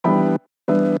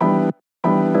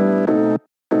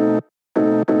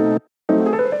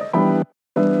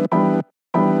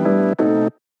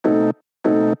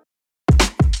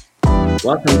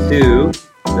Welcome to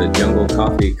the Jungle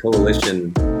Coffee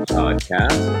Coalition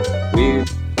podcast. We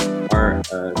are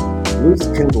a loose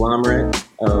conglomerate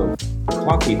of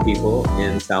coffee people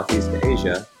in Southeast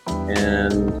Asia,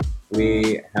 and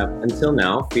we have until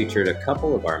now featured a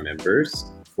couple of our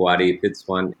members, Fuadi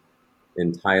Pitswan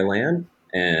in Thailand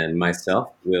and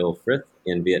myself, Will Frith,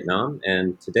 in Vietnam.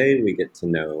 And today we get to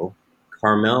know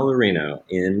Carmel Lorino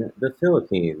in the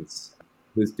Philippines,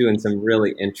 who's doing some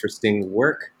really interesting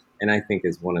work and I think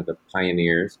is one of the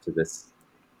pioneers to this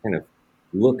kind of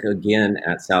look again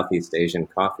at Southeast Asian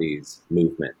coffees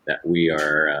movement that we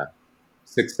are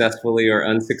successfully or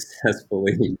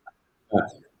unsuccessfully uh,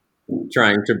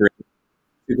 trying to bring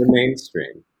to the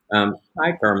mainstream.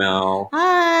 Hi, Carmel.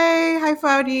 Hi,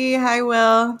 Foudy. Hi,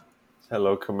 Will.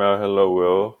 Hello, Kamal. Hello,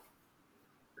 Will.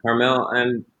 Carmel,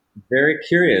 I'm very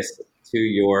curious to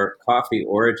your coffee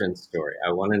origin story.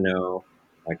 I want to know,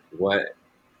 like, what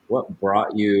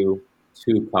brought you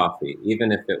to coffee,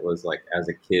 even if it was like as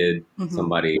a kid,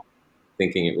 somebody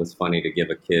thinking it was funny to give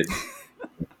a kid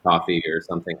coffee or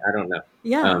something. I don't know.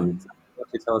 Yeah, Why don't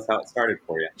you tell us how it started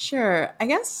for you? sure. I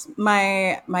guess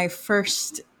my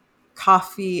first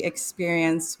coffee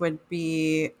experience would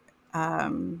be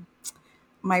um,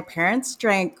 my parents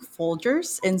drank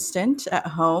Folgers instant at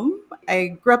home.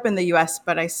 I grew up in the U.S.,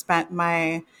 but I spent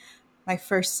my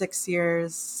first 6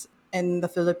 years in the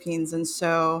Philippines. And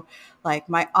so, like,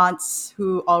 my aunts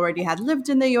who already had lived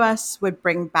in the US would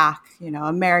bring back,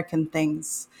 American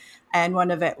things. And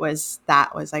one of it was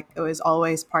like, it was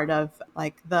always part of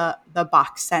like the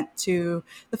box sent to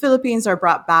the Philippines or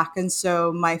brought back. And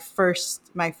so my first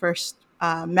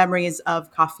memories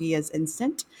of coffee is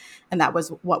instant. And that was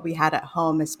what we had at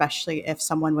home, especially if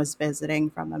someone was visiting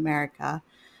from America.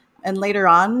 And later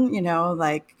on,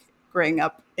 like growing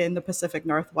up in the Pacific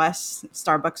Northwest,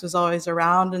 Starbucks was always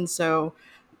around. And so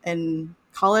in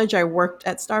college, I worked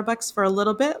at Starbucks for a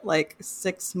little bit, like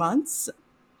 6 months.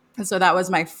 And so that was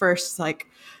my first like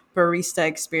barista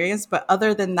experience. But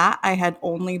other than that, I had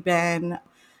only been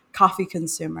coffee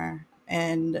consumer.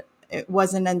 And it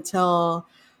wasn't until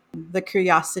the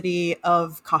curiosity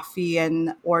of coffee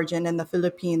and origin in the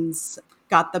Philippines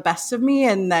got the best of me.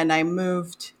 And then I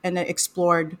moved and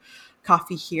explored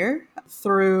coffee here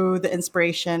through the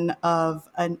inspiration of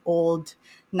an old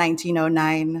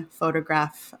 1909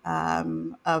 photograph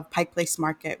of Pike Place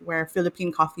Market where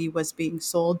Philippine coffee was being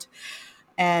sold,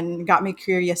 and got me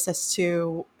curious as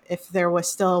to if there was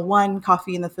still one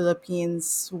coffee in the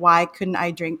Philippines, why couldn't I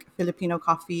drink Filipino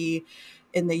coffee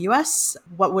in the US?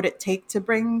 What would it take to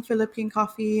bring Philippine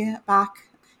coffee back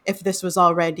if this was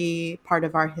already part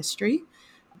of our history?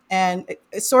 And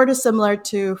it's sort of similar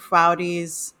to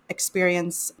Foudy's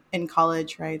experience in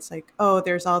college, right? It's like, oh,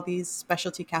 there's all these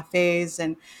specialty cafes.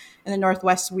 And in the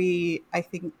Northwest, we, I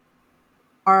think,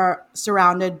 are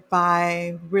surrounded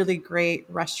by really great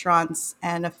restaurants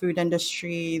and a food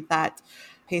industry that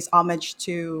pays homage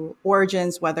to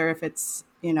origins, whether if it's,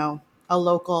 a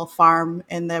local farm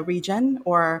in the region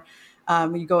or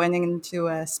you go into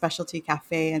a specialty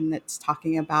cafe and it's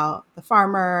talking about the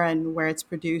farmer and where it's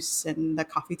produced and the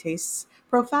coffee taste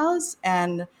profiles.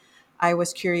 And I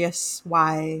was curious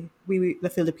why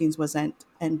the Philippines wasn't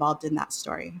involved in that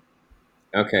story.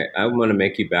 Okay, I want to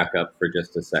make you back up for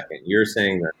just a second. You're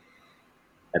saying that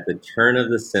at the turn of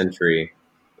the century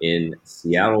in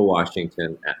Seattle,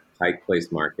 Washington, at Pike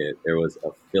Place Market, there was a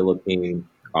Philippine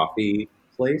coffee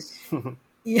place.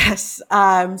 Yes.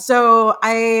 So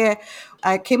I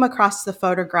came across the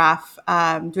photograph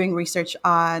doing research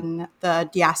on the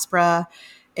diaspora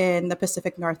in the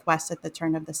Pacific Northwest at the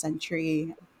turn of the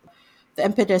century. The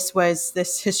impetus was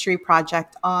this history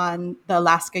project on the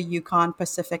Alaska Yukon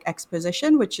Pacific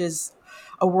Exposition, which is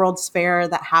a World's Fair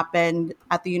that happened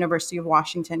at the University of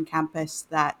Washington campus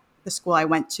that the school I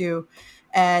went to.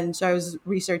 And so I was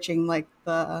researching like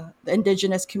the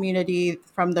indigenous community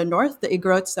from the north, the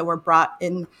Igrots that were brought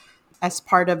in as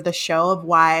part of the show of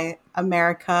why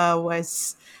America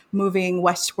was moving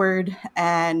westward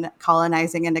and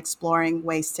colonizing and exploring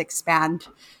ways to expand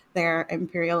their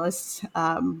imperialist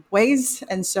ways.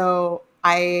 And so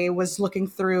I was looking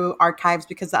through archives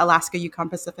because the Alaska Yukon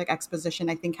Pacific Exposition,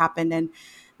 I think, happened in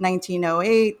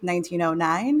 1908,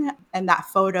 1909. And that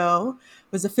photo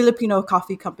was a Filipino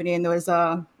coffee company. And there was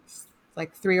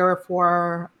like 3 or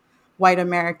 4 white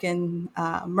American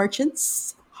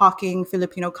merchants hawking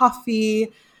Filipino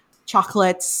coffee,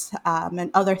 chocolates,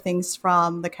 and other things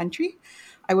from the country.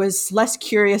 I was less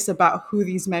curious about who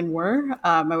these men were.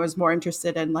 I was more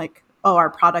interested in like, oh, our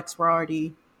products were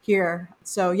already here.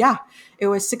 So yeah, it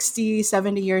was 60,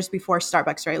 70 years before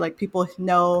Starbucks, right? Like people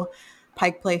know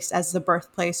Pike Place as the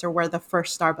birthplace or where the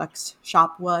first Starbucks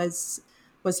shop was.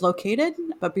 was located.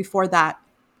 But before that,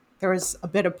 there was a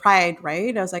bit of pride,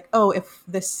 right? I was like, oh, if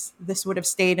this would have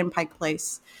stayed in Pike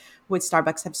Place, would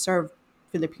Starbucks have served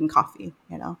Philippine coffee,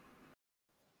 you know?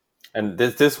 And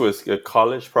this was a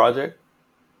college project?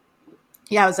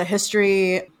 Yeah, it was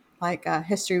like a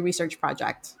history research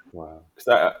project. Wow.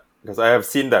 Because I have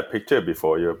seen that picture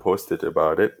before you posted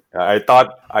about it. I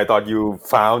thought you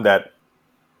found that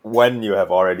when you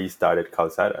have already started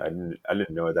Calzada. I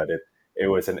didn't know that it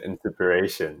was an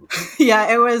inspiration.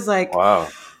 Yeah, it was like Wow.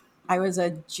 I was a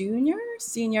junior,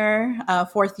 senior,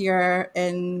 fourth year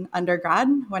in undergrad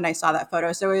when I saw that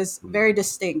photo. So it was very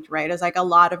distinct, right? It was like a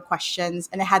lot of questions,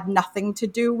 and it had nothing to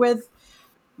do with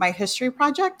my history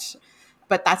project.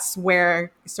 But that's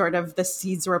where sort of the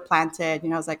seeds were planted. You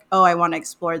know, I was like, oh, I want to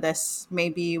explore this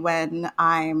maybe when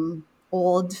I'm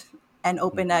old and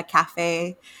open a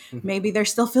cafe. Maybe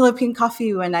there's still Philippine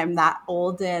coffee when I'm that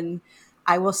old, and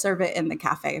I will serve it in the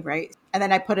cafe, right? And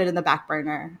then I put it in the back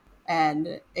burner,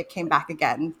 and it came back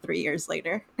again 3 years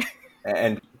later.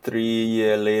 And 3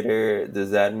 year later,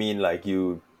 does that mean like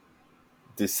you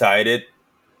decided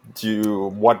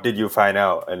what did you find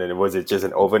out? And then was it just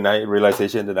an overnight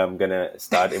realization that I'm gonna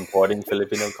start importing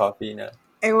Filipino coffee now?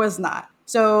 It was not.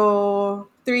 So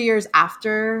 3 years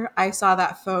after I saw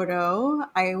that photo,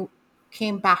 I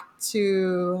came back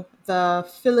to the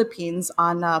Philippines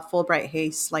on a Fulbright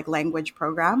Hays like language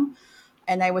program.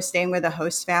 And I was staying with a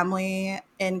host family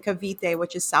in Cavite,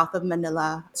 which is south of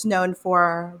Manila. It's known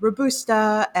for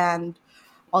Robusta and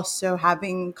also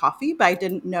having coffee, but I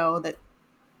didn't know that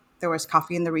there was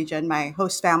coffee in the region. My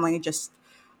host family just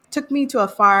took me to a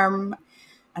farm,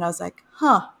 and I was like,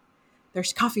 huh,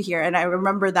 there's coffee here. And I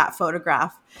remember that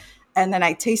photograph. And then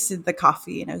I tasted the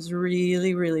coffee, and it was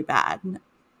really, really bad.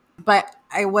 But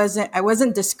I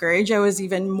wasn't discouraged. I was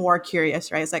even more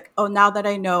curious, right? It's like, oh, now that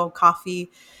I know coffee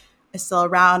is still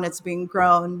around, it's being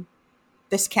grown,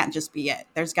 this can't just be it.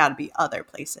 There's got to be other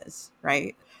places,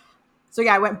 right? So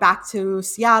yeah, I went back to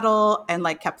Seattle and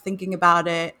like kept thinking about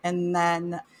it, and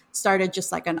then started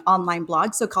just like an online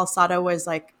blog. So Calzada was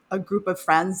like a group of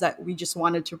friends that we just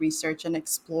wanted to research and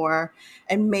explore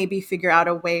and maybe figure out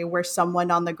a way where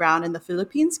someone on the ground in the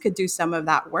Philippines could do some of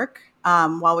that work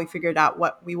while we figured out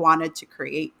what we wanted to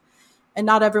create. And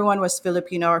not everyone was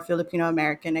Filipino or Filipino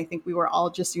American. I think we were all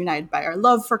just united by our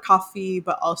love for coffee,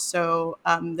 but also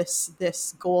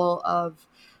this goal of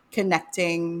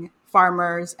connecting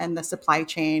farmers and the supply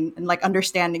chain and like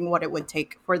understanding what it would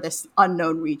take for this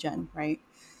unknown region, right?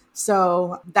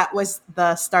 So that was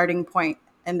the starting point,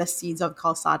 and the seeds of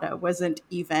Calzada wasn't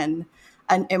even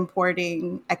an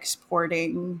importing,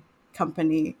 exporting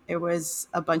company. It was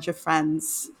a bunch of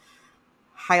friends,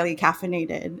 highly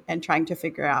caffeinated, and trying to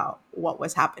figure out what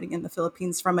was happening in the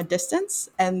Philippines from a distance.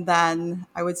 And then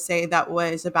I would say that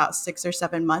was about 6 or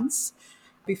 7 months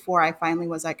before I finally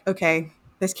was like, okay,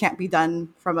 this can't be done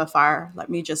from afar. Let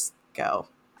me just go.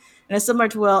 And it's similar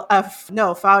to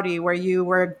Foudy, where you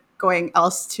were going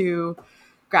else to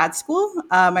grad school.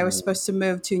 I was supposed to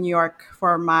move to New York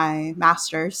for my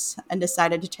master's and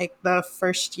decided to take the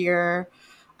first year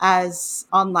as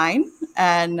online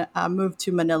and moved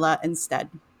to Manila instead.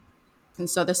 And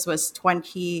so this was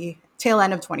tail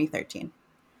end of 2013.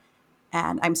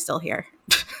 And I'm still here.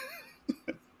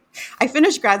 I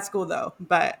finished grad school though,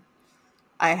 but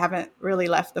I haven't really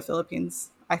left the Philippines.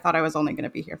 I thought I was only going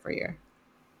to be here for a year.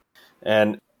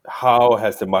 And how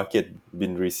has the market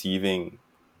been receiving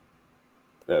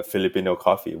Filipino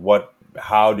coffee?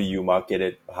 How do you market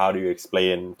it? How do you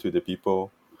explain to the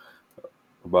people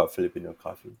about Filipino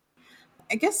coffee?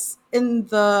 I guess in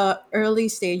the early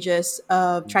stages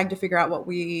of trying to figure out what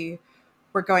we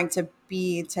were going to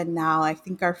be to now, I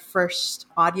think our first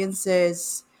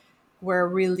audiences were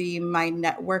really my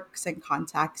networks and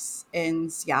contacts in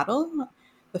Seattle,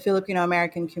 the Filipino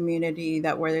American community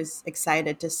that was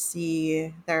excited to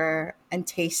see and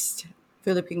taste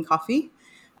Philippine coffee.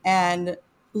 And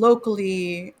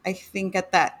locally, I think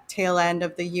at that tail end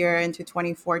of the year into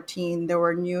 2014, there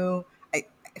were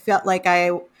I felt like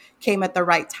I came at the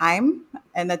right time,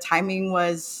 and the timing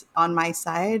was on my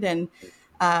side. And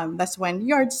that's when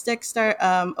Yardstick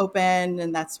opened,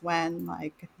 and that's when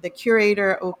like the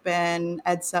Curator opened,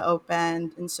 EDSA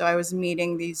opened, and so I was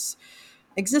meeting these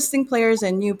existing players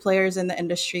and new players in the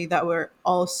industry that were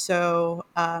also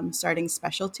starting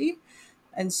specialty.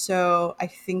 And so I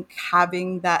think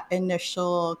having that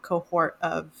initial cohort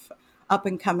of up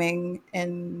and coming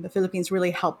in the Philippines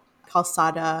really helped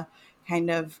Calzada kind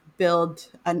of build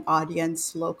an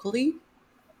audience locally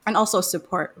and also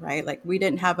support, right? Like we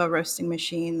didn't have a roasting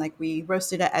machine. Like we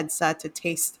roasted at EDSA to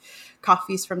taste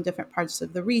coffees from different parts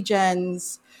of the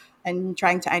regions. and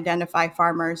trying to identify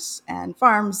farmers and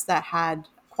farms that had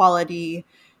quality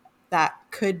that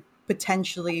could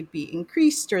potentially be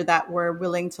increased or that were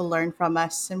willing to learn from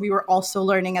us. And we were also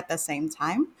learning at the same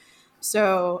time.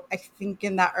 So I think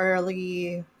in that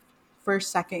early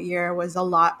first, second year was a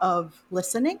lot of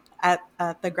listening at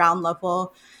the ground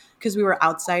level because we were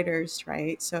outsiders,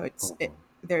 right? So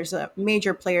there's a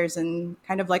major players and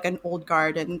kind of like an old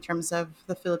guard in terms of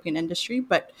the Philippine industry,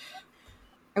 but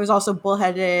I was also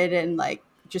bullheaded and like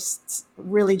just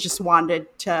really just wanted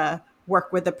to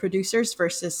work with the producers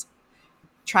versus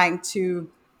trying to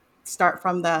start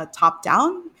from the top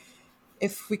down.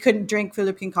 If we couldn't drink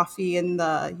Philippine coffee in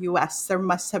the US, there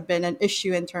must have been an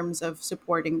issue in terms of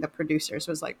supporting the producers,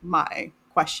 was like my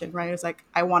question, right? It's like,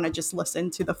 I want to just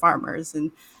listen to the farmers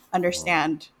and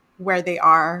understand where they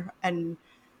are and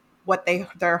what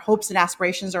their hopes and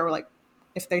aspirations are, like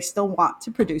if they still want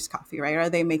to produce coffee, right? Are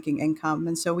they making income?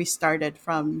 And so we started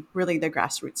from really the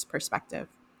grassroots perspective.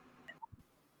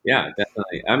 Yeah,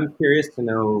 definitely. I'm curious to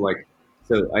know, like,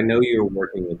 so I know you're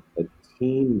working with a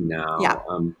team Yeah.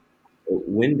 now.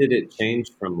 When did it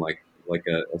change from like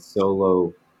a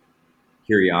solo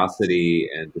curiosity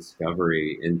and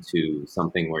discovery into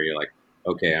something where you're like,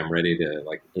 okay, I'm ready to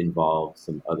like involve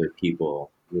some other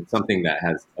people with something that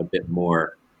has a bit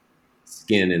more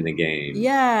skin in the game?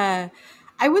 Yeah.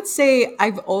 I would say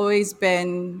I've always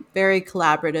been very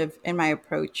collaborative in my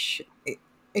approach.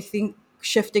 I think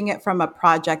shifting it from a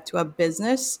project to a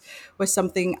business was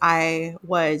something I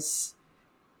was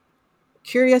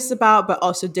curious about, but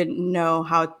also didn't know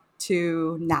how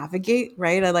to navigate,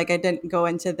 right? I didn't go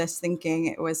into this thinking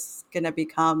it was going to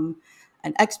become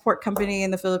an export company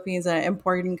in the Philippines and an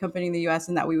importing company in the US,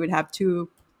 and that we would have two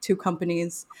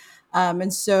companies.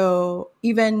 And so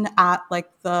even at like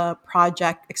the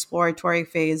project exploratory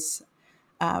phase,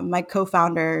 my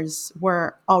co-founders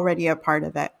were already a part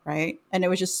of it, right? And it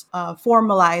was just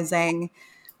formalizing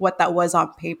what that was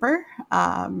on paper.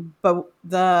 But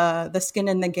the skin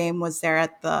in the game was there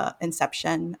at the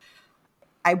inception.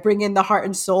 I bring in the heart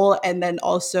and soul, and then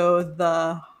also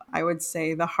I would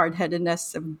say the hard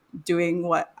headedness of doing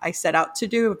what I set out to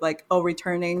do, like,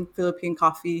 returning Philippine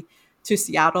coffee to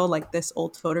Seattle, like this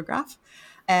old photograph.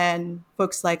 And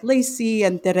folks like Lacey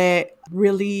and Tere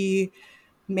really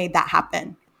made that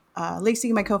happen.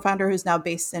 Lacey, my co-founder, who's now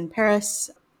based in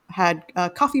Paris, had a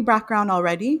coffee background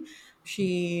already.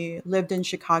 She lived in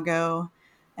Chicago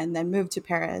and then moved to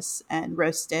Paris and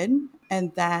roasted,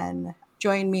 and then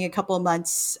joined me a couple of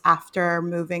months after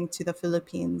moving to the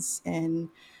Philippines in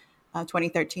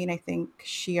 2013. I think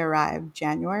she arrived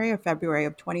January or February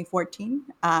of 2014,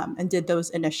 and did those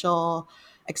initial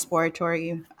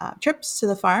exploratory trips to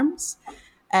the farms.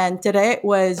 And today it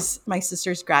was my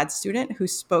sister's grad student who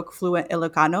spoke fluent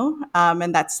Ilocano.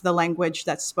 And that's the language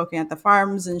that's spoken at the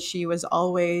farms. And she was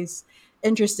always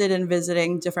interested in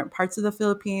visiting different parts of the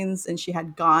Philippines. And she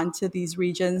had gone to these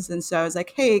regions. And so I was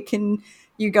like, hey, can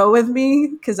you go with me?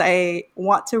 Because I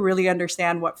want to really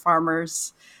understand what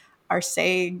farmers are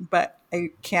saying, but I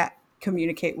can't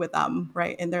communicate with them,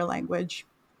 right, in their language.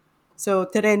 So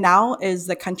Tere now is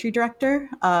the country director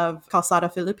of Calzada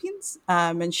Philippines,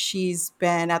 and she's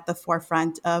been at the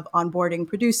forefront of onboarding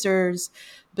producers,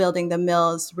 building the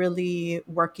mills, really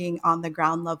working on the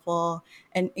ground level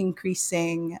and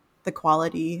increasing the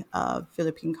quality of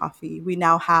Philippine coffee. We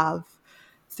now have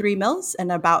 3 mills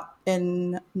and about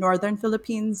in northern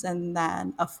Philippines, and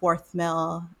then a fourth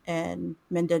mill in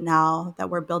Mindanao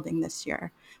that we're building this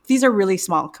year. These are really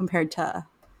small compared to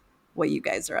what you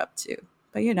guys are up to.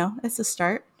 But it's a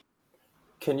start.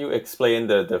 Can you explain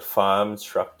the farm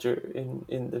structure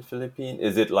in the Philippines?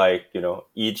 Is it like,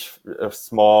 each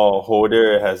small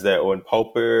holder has their own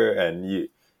pulper, and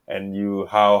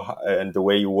how and the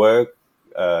way you work?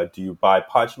 Do you buy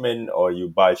parchment or you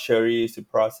buy sherries to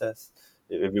process?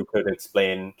 If you could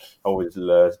explain how is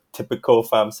the typical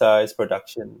farm size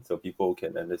production so people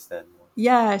can understand more.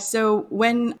 Yeah, so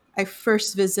when I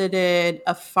first visited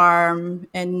a farm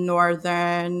in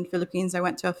northern Philippines, I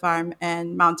went to a farm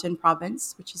in Mountain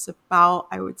Province, which is about,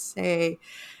 I would say,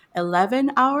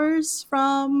 11 hours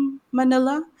from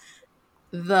Manila.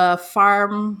 The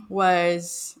farm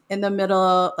was in the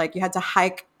middle, like you had to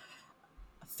hike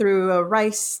through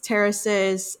rice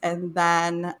terraces, and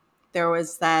then there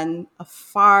was then a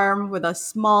farm with a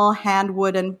small hand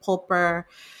wooden pulper.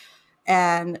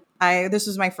 And this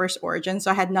was my first origin, so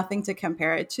I had nothing to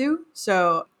compare it to.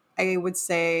 So I would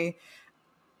say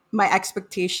my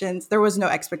expectations, there was no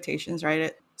expectations,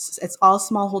 right? It's all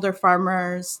smallholder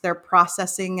farmers. They're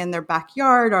processing in their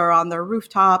backyard or on their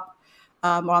rooftop,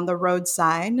 on the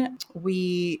roadside.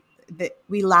 We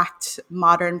lacked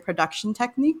modern production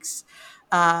techniques.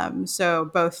 So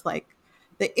both like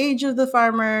the age of the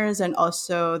farmers, and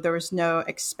also there was no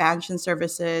expansion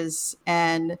services,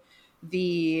 and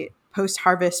the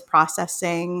post-harvest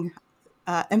processing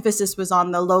emphasis was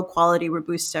on the low quality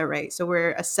Robusta, right? So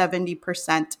we're a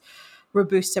 70%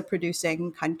 Robusta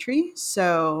producing country.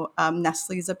 So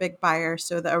Nestle is a big buyer.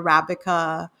 So the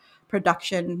Arabica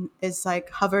production is like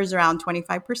hovers around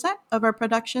 25% of our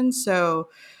production. So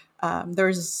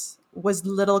there's was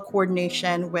little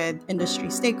coordination with industry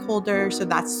stakeholders. So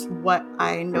that's what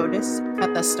I noticed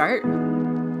at the start.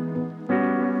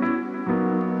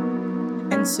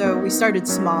 And so we started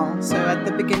small. So at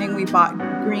the beginning, we bought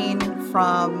green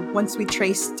from, once we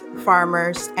traced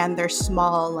farmers, and they're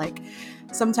small. Like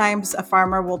sometimes a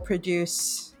farmer will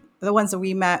produce, the ones that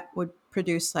we met would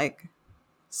produce like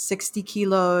 60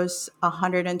 kilos,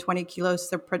 120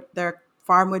 kilos. Their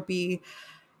farm would be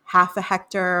half a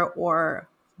hectare, or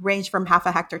range from half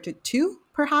a hectare to two,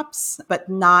 perhaps, but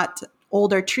not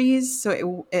older trees.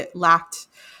 So it lacked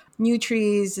new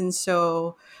trees. And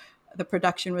so the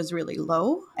production was really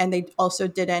low, and they also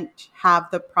didn't have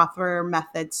the proper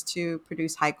methods to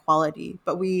produce high quality.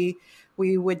 But we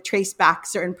would trace back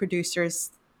certain producers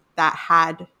that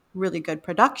had really good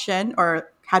production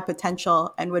or had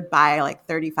potential, and would buy like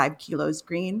 35 kilos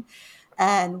green,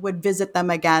 and would visit them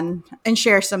again and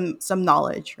share some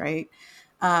knowledge, right?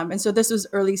 And so this was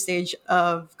early stage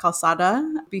of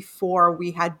Calzada, before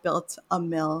we had built a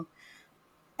mill.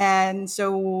 And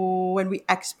so when we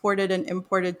exported and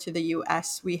imported to the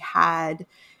US, we had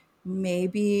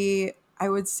maybe, I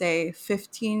would say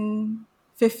 15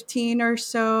 or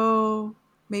so,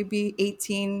 maybe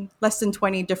 18, less than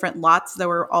 20 different lots that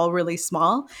were all really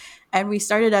small. And we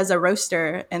started as a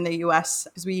roaster in the US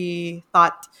because we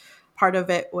thought part of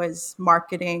it was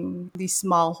marketing these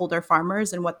smallholder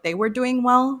farmers and what they were doing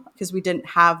well, because we didn't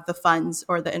have the funds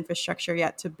or the infrastructure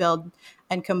yet to build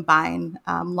and combine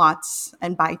lots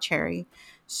and buy cherry.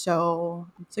 So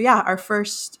yeah, our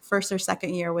first or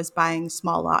second year was buying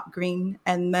small lot green,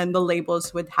 and then the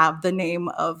labels would have the name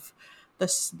of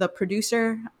the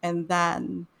producer. And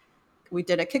then we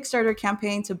did a Kickstarter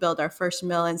campaign to build our first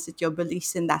mill in Sitio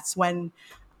Belize, and that's when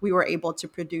we were able to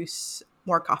produce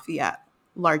more coffee at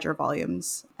larger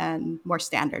volumes and more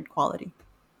standard quality.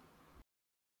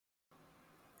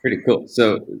 Pretty cool.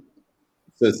 So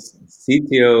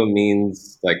sitio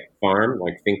means like farm,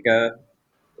 like finca,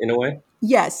 in a way.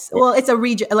 Yes. Well, it's a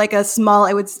region, like a small.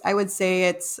 I would say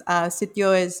it's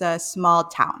Sitio is a small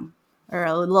town or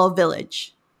a little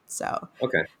village. So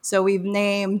Okay. so we've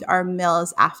named our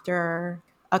mills after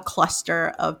a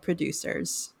cluster of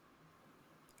producers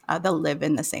that live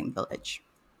in the same village.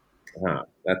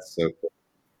 That's so cool.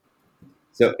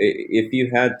 So if you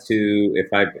had to,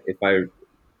 if I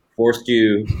forced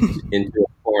you into a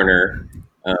corner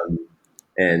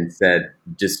and said,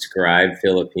 describe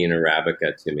Philippine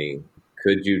Arabica to me,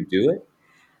 could you do it?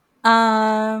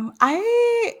 I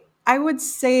would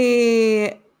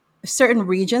say certain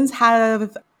regions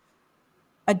have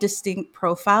a distinct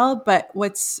profile, but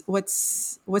what's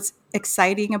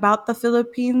exciting about the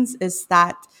Philippines is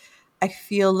that I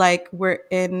feel like we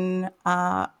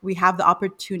have the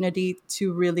opportunity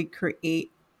to really create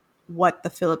what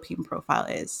the Philippine profile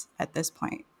is at this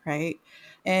point, right?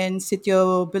 In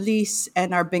Sitio Belize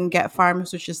and our Benguet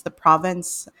farms, which is the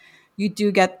province, you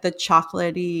do get the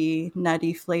chocolatey,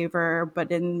 nutty flavor,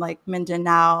 but in like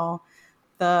Mindanao,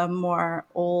 the more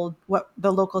old, what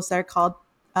the locals there called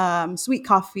sweet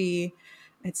coffee,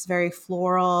 it's very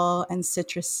floral and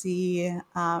citrusy.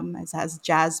 It has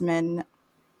jasmine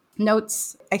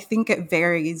notes. I think it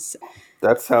varies.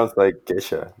 That sounds like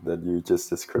geisha that you just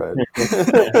described.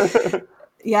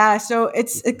 Yeah, so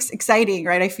it's exciting,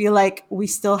 right? I feel like we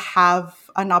still have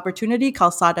an opportunity.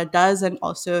 Calzada does, and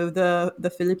also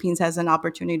the Philippines has an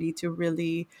opportunity to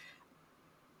really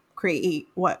create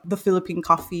what the Philippine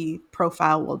coffee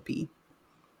profile will be,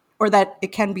 or that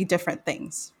it can be different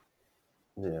things.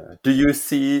 Yeah. Do you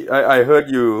see? I heard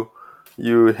you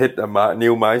hit a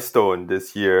new milestone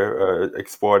this year,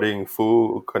 exporting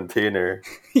full container.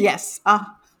 Yes,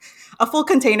 a full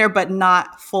container, but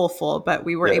not full. But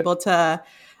we were Yeah. able to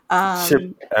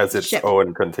Ship as its ship.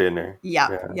 own container.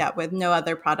 Yeah, with no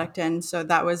other product in. So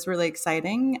that was really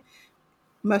exciting.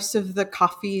 Most of the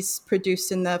coffees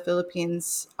produced in the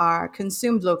Philippines are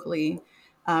consumed locally.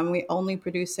 We only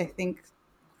produce, I think,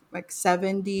 like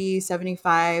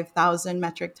 75,000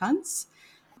 metric tons.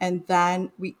 And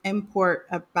then we import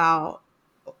about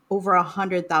over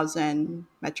 100,000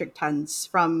 metric tons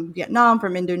from Vietnam,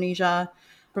 from Indonesia,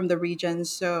 from the region.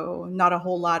 So not a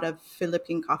whole lot of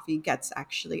Philippine coffee gets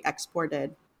actually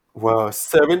exported. Wow,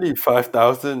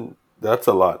 75,000. That's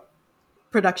a lot.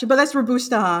 production, but that's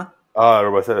Robusta, huh? Ah,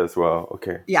 Robusta as well.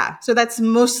 Okay. Yeah, so that's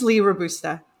mostly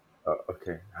Robusta.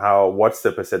 Okay. What's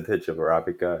the percentage of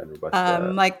Arabica and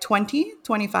Robusta? Like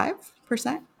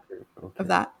 25% of Okay.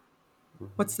 that.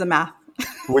 What's the math?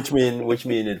 Which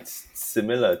mean it's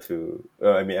similar to,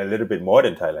 I mean, a little bit more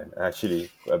than Thailand,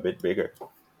 actually a bit bigger.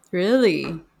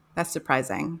 Really? That's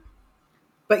surprising.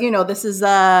 But this is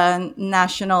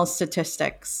national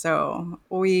statistics, so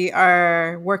we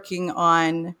are working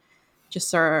on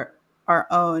just our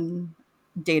own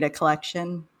data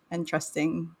collection and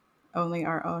trusting only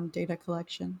our own data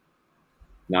collection.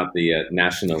 Not the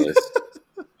nationalist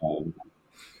um,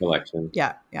 collection.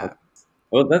 Yeah, yeah.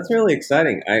 Well, that's really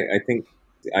exciting. I think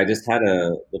I just had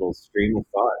a little stream of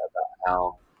thought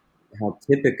about how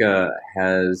Typica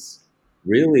has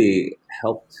really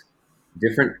helped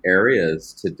different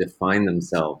areas to define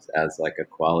themselves as like a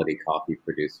quality coffee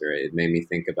producer. It made me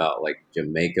think about like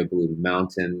Jamaica Blue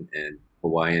Mountain and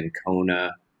Hawaiian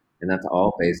Kona, and that's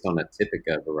all based on a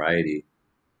Typica variety.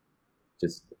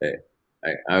 Just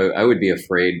I would be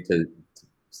afraid to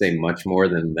say much more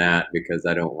than that because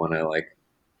I don't want to like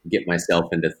get myself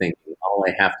into thinking all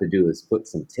I have to do is put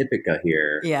some Typica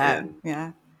here. Yeah, And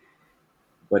yeah.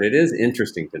 but it is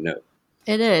interesting to note.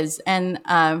 It is, and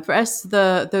for us,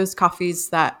 those coffees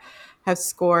that have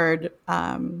scored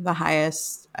the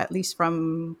highest, at least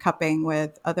from cupping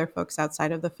with other folks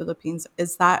outside of the Philippines,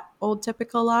 is that Old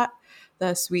Typical lot,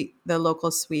 the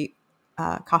local sweet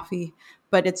coffee.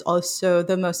 But it's also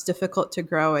the most difficult to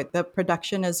grow. The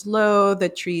production is low. The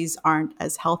trees aren't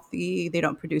as healthy. They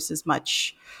don't produce as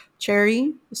much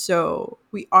cherry. So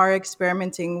we are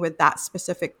experimenting with that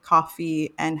specific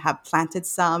coffee and have planted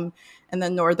some in the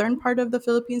northern part of the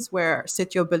Philippines where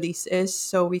Sitio Belize is,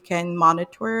 so we can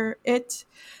monitor it.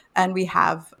 And we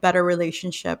have better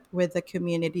relationship with the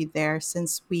community there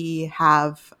since we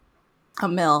have a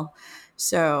mill.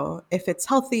 So if it's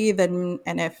healthy, then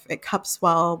and if it cups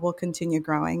well, we'll continue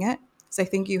growing it. So I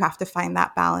think you have to find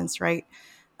that balance, right?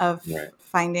 Of Right.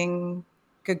 finding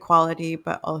good quality,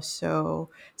 but also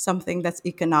something that's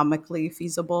economically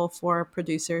feasible for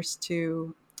producers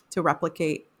to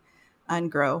replicate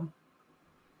and grow.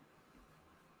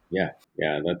 Yeah,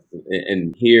 yeah, that's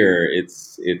and here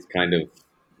it's kind of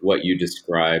what you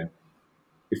described.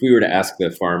 If we were to ask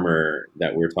the farmer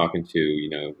that we're talking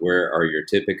to, where are your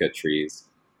Typica trees?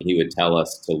 He would tell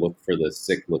us to look for the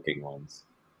sick-looking ones.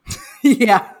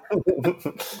 Yeah.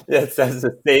 Yes, that's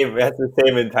the same. That's the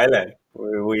same in Thailand.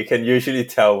 We can usually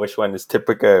tell which one is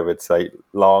Typica if it's like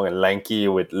long and lanky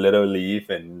with little leaf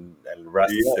and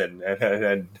rust Yeah,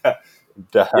 and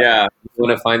yeah. If you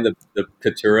want to find the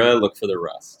Katura, look for the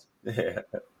rust. yeah,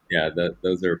 Yeah,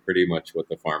 those are pretty much what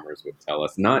the farmers would tell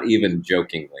us. Not even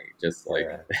jokingly, just like,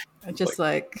 yeah. Just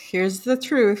like, here's the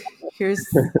truth. Here's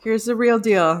the real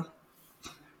deal.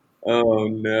 oh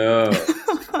no.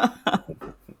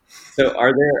 So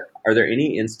are there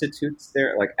any institutes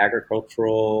there, like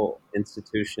agricultural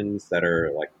institutions that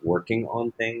are like working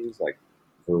on things like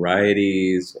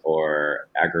varieties or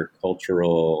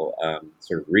agricultural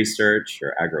sort of research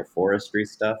or agroforestry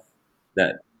stuff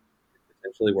that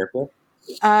potentially work with?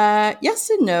 Yes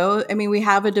and no. I mean, we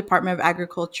have a Department of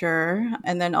Agriculture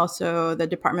and then also the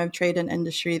Department of Trade and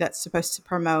Industry that's supposed to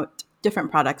promote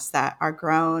different products that are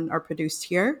grown or produced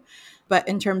here. But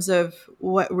in terms of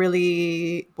what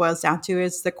really boils down to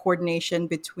is the coordination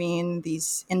between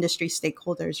these industry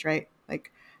stakeholders, right?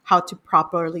 Like how to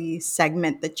properly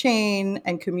segment the chain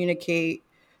and communicate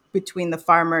between the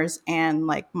farmers and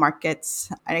like markets.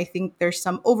 And I think there's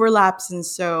some overlaps. And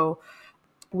so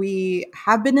we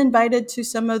have been invited to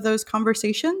some of those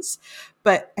conversations,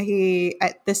 but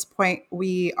at this point,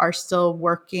 we are still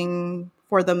working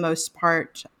for the most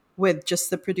part with just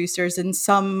the producers in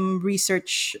some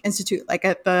research institute, like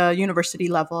at the university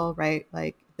level, right?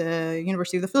 Like the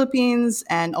University of the Philippines,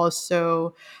 and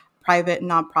also private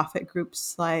nonprofit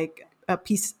groups like a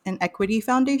Peace and Equity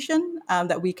Foundation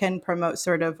that we can promote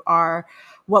sort of our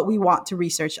what we want to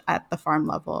research at the farm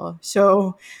level.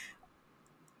 So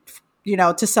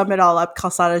to sum it all up,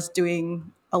 Calzada is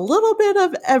doing a little bit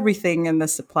of everything in the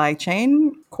supply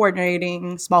chain,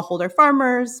 coordinating smallholder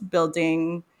farmers,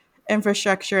 building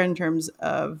infrastructure in terms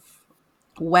of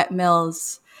wet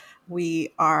mills. We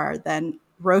are then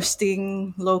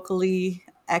roasting locally,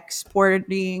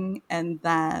 exporting, and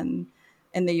then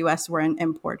in the US, we're an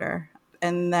importer.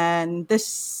 And then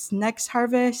this next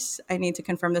harvest, I need to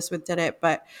confirm this with Did It,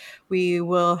 but we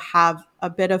will have a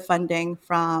bit of funding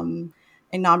from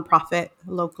a nonprofit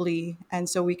locally. And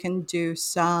so we can do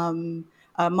some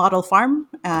a model farm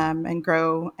and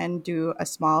grow and do a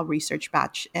small research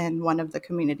batch in one of the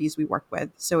communities we work with,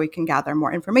 so we can gather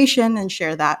more information and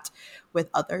share that with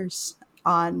others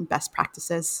on best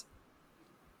practices.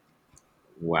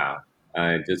 Wow.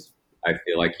 I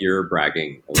feel like you're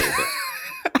bragging a little bit.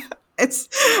 It's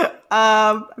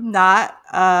not.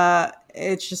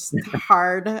 It's just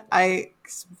hard. I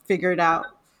figured out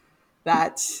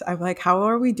that I'm like, how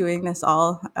are we doing this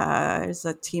all? There's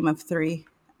a team of 3,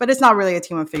 but it's not really a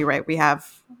team of 3, right? We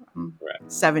have Right.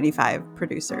 75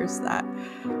 producers that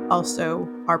also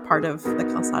are part of the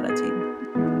Calzada team.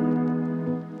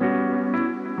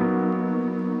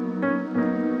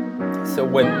 So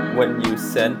when you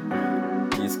send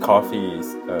these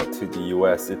coffees to the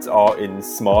US, it's all in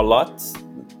small lots.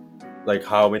 Like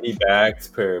how many bags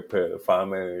per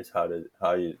farmers?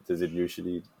 Does it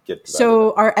usually get divided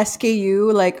So up? our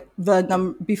SKU, like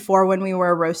before when we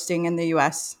were roasting in the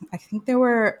US, I think there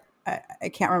were, I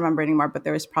can't remember anymore, but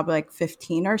there was probably like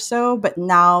 15 or so. But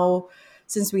now,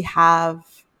 since we have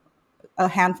a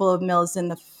handful of mills in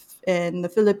the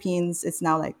Philippines, it's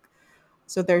now like,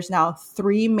 so there's now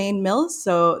 3 main mills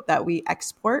so that we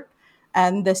export,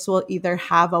 and this will either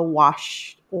have a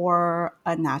wash or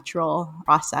a natural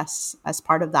process as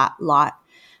part of that lot.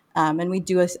 And we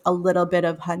do a little bit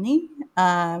of honey.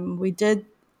 We did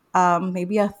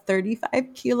maybe a 35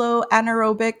 kilo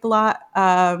anaerobic lot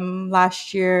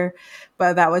last year,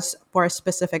 but that was for a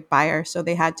specific buyer, so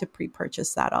they had to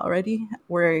pre-purchase that already.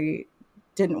 We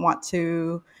didn't want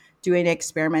to do any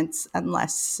experiments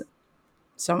unless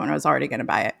someone was already going to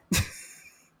buy it,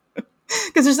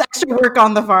 because there's extra work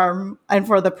on the farm and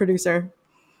for the producer.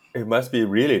 It must be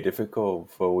really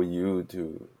difficult for you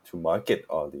to market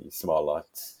all these small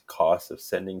lots. Cost of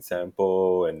sending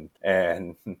sample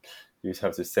and you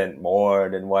have to send more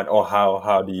than one. Or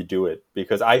how do you do it?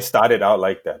 Because I started out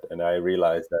like that, and I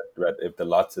realized that if the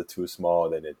lots are too small,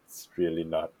 then it's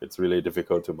really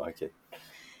difficult to market.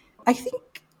 I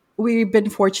think we've been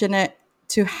fortunate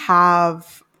to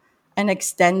have an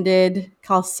extended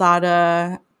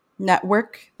Calzada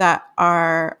network that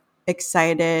are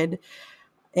excited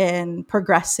in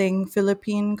progressing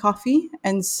Philippine coffee.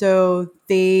 And so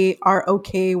they are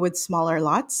okay with smaller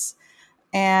lots.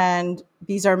 And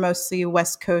these are mostly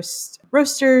West Coast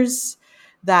roasters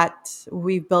that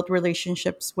we've built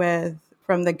relationships with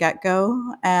from the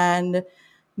get-go and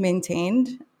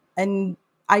maintained. And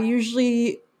I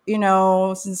usually,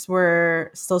 since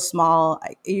we're still small,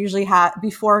 I usually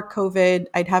before COVID,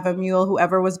 I'd have a mule,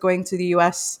 whoever was going to the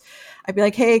US, I'd be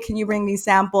like, hey, can you bring these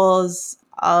samples?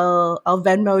 I'll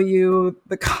Venmo you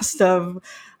the cost of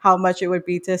how much it would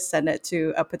be to send it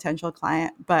to a potential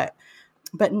client. But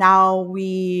now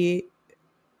we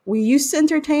used to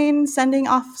entertain sending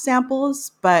off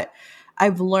samples, but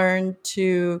I've learned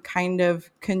to kind of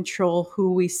control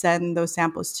who we send those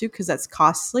samples to, because that's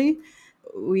costly.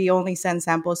 We only send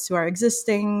samples to our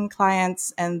existing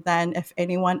clients, and then if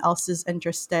anyone else is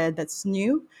interested that's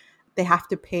new, they have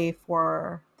to pay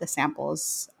for the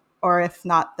samples, or if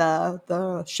not,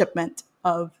 the shipment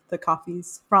of the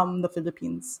coffees from the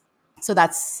Philippines. So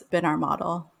that's been our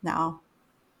model now.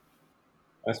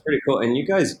 That's pretty cool. And you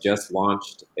guys just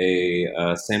launched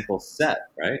a sample set,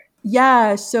 right?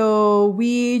 Yeah, so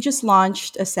we just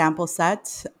launched a sample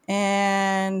set,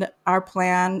 and our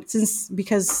plan,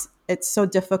 because it's so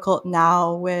difficult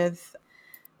now with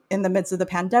in the midst of the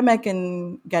pandemic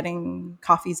and getting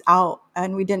coffees out,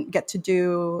 and we didn't get to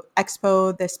do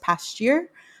Expo this past year.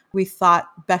 We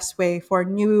thought best way for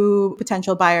new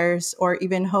potential buyers or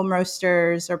even home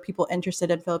roasters or people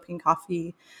interested in Philippine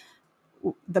coffee,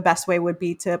 the best way would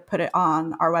be to put it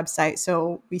on our website.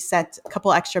 So we sent a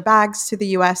couple extra bags to the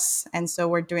US. And so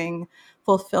we're doing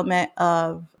fulfillment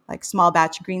of like small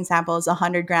batch green samples,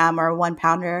 100-gram or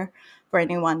 1-pounder, for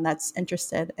anyone that's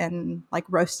interested in like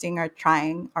roasting or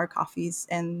trying our coffees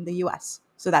in the US.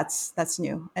 So that's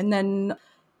new. And then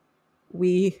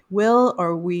we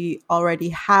already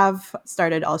have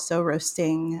started also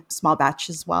roasting small batch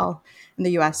as well in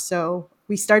the US. So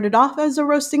we started off as a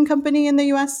roasting company in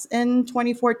the US in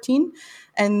 2014,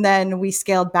 and then we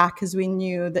scaled back because we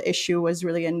knew the issue was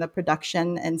really in the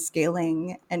production and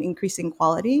scaling and increasing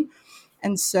quality.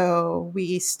 And so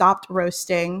we stopped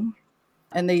roasting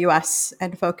in the US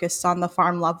and focused on the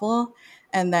farm level,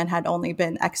 and then had only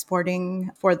been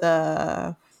exporting for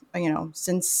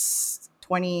since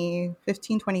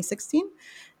 2015, 2016.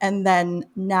 And then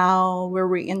now we're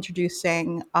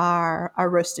reintroducing our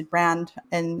roasted brand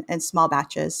in small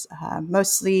batches.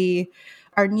 Mostly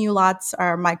our new lots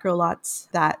are micro lots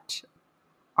that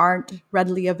aren't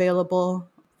readily available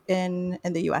in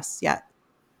the US yet.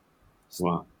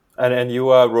 Wow. And you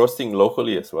are roasting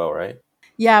locally as well, right?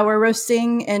 Yeah, we're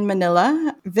roasting in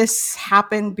Manila. This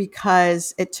happened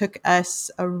because it took us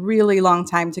a really long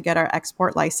time to get our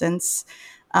export license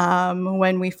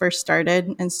when we first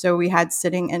started. And so we had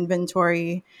sitting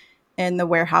inventory in the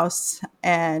warehouse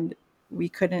and we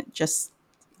couldn't just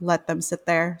let them sit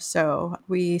there. So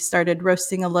we started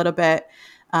roasting a little bit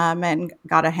and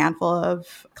got a handful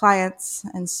of clients.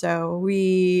 And so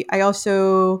I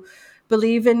also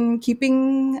believe in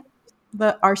keeping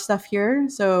our stuff here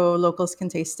so locals can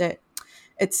taste it.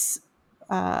 It's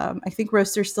I think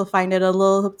roasters still find it a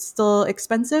little still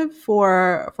expensive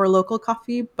for local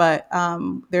coffee, but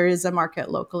there is a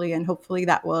market locally, and hopefully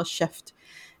that will shift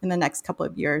in the next couple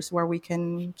of years where we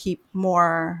can keep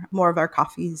more of our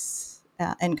coffees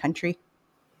in country.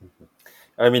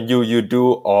 I mean, you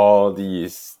do all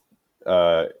these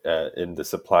in the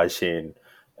supply chain.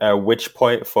 At which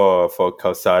point for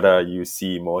Calzada you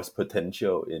see most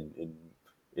potential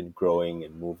in growing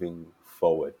and moving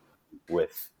forward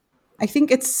with? I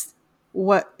think it's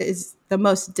what is the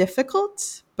most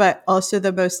difficult, but also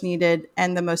the most needed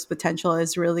and the most potential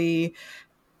is really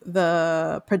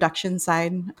the production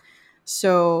side.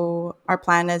 So our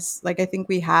plan is like, I think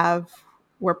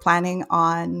we're planning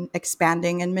on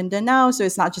expanding in Mindanao. So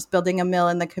it's not just building a mill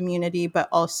in the community, but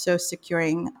also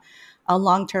securing a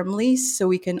long-term lease so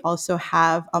we can also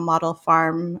have a model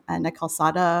farm and a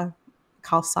calzada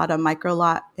micro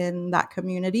lot in that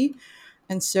community.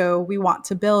 And so we want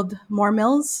to build more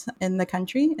mills in the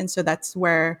country. And so that's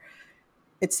where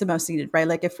it's the most needed, right?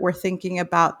 Like if we're thinking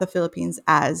about the Philippines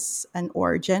as an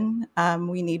origin,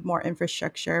 we need more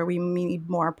infrastructure, we need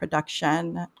more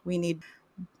production, we need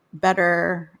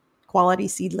better quality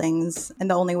seedlings, and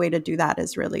the only way to do that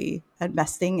is really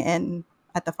investing in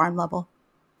at the farm level.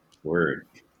 Word.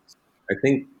 I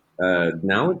think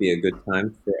now would be a good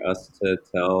time for us to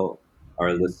tell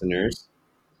our listeners,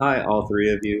 hi, all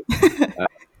three of you,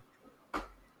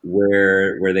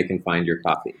 where they can find your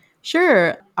coffee.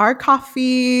 Sure. Our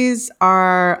coffees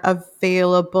are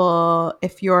available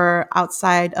if you're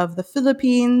outside of the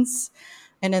Philippines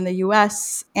and in the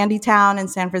US. Andy Town in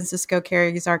San Francisco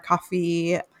carries our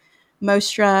coffee.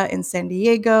 Mostra in San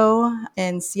Diego.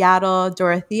 In Seattle,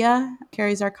 Dorothea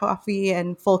carries our coffee,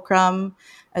 and Fulcrum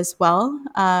as well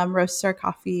roasts our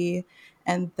coffee.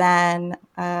 And then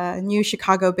a new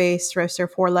Chicago-based roaster,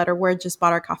 Four Letter Word, just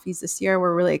bought our coffees this year.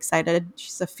 We're really excited.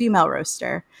 She's a female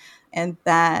roaster. And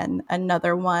then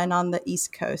another one on the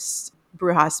East Coast,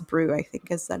 Brujas Brew, I think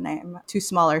is the name. Two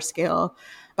smaller scale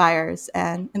buyers.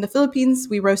 And in the Philippines,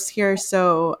 we roast here.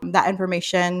 So that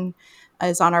information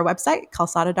is on our website,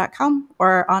 calzada.com,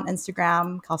 or on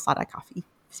Instagram, Calzada Coffee.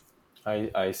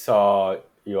 I saw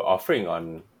your offering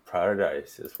on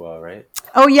Paradise as well, right?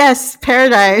 Oh, yes,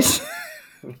 Paradise.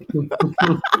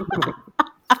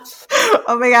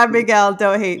 Oh my God, Miguel,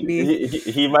 don't hate me.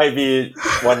 He might be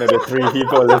one of the three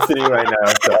people listening right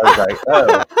now. So I was like,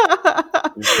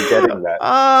 oh, he's forgetting that.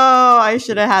 Oh, I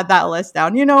should have had that list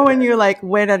down. You know, when you like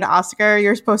win an Oscar,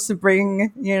 you're supposed to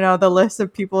bring, the list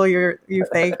of people you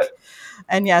thank.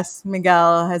 And yes,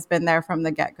 Miguel has been there from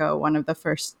the get-go, one of the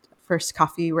first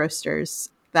coffee roasters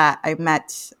that I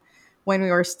met when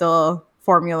we were still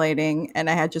formulating and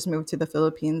I had just moved to the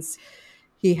Philippines.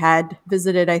 He had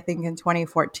visited, I think, in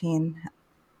 2014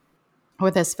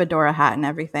 with his fedora hat and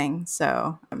everything.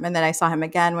 So, and then I saw him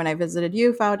again when I visited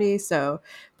you, Foudy. So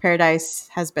Paradise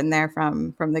has been there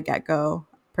from the get-go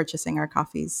purchasing our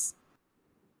coffees.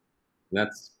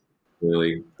 That's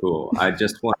really cool. I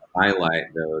just want to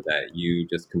highlight, though, that you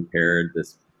just compared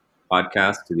this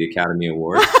podcast to the Academy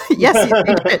Awards. Yes,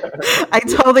 you did. I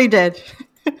totally did.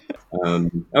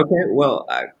 Okay, well,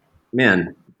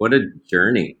 man, what a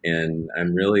journey. And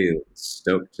I'm really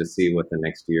stoked to see what the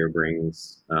next year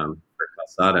brings for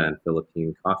Calzada and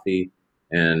Philippine coffee.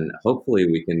 And hopefully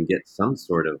we can get some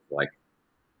sort of like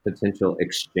potential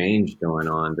exchange going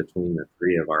on between the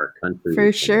three of our countries.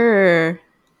 For sure.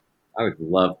 I would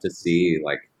love to see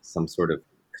like some sort of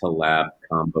collab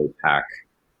combo pack,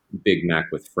 Big Mac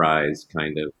with fries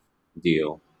kind of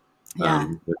deal.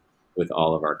 Yeah. With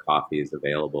all of our coffees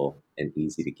available and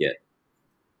easy to get.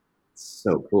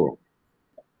 So cool.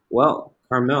 Well,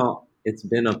 Carmel, it's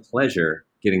been a pleasure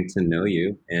getting to know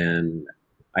you, and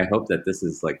I hope that this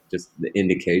is like just the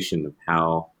indication of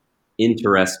how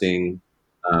interesting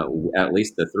at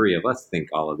least the three of us think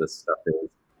all of this stuff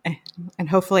is. And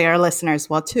hopefully our listeners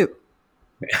will too.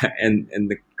 and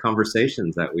the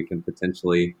conversations that we can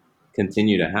potentially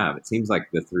continue to have. It seems like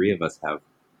the three of us have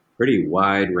pretty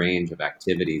wide range of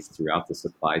activities throughout the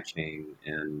supply chain,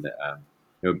 and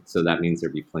so that means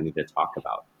there'd be plenty to talk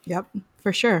about. Yep,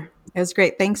 for sure. It was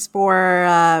great. Thanks for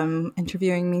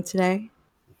interviewing me today.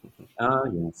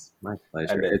 Yes, my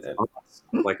pleasure. And then, It's almost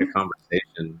like a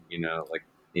conversation, like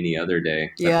any other day.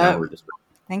 Except now Yeah. we're just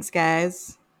Thanks,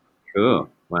 guys. cool.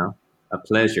 Well, a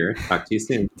pleasure. Talk to you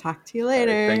soon. Talk to you all right,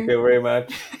 later. thank you very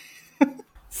much.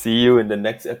 See you in the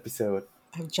next episode.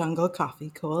 Of Jungle Coffee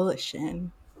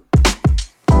Coalition.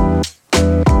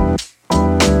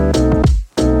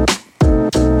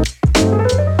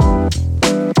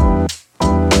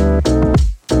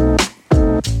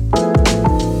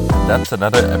 That's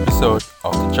another episode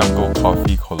of the Jungle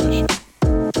Coffee Coalition.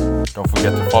 Don't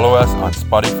forget to follow us on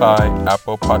Spotify,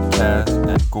 Apple Podcasts,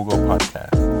 and Google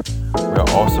Podcasts. We are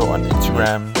also on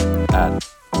Instagram at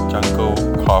Jungle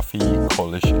Coffee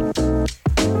Coalition.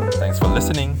 Thanks for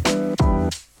listening.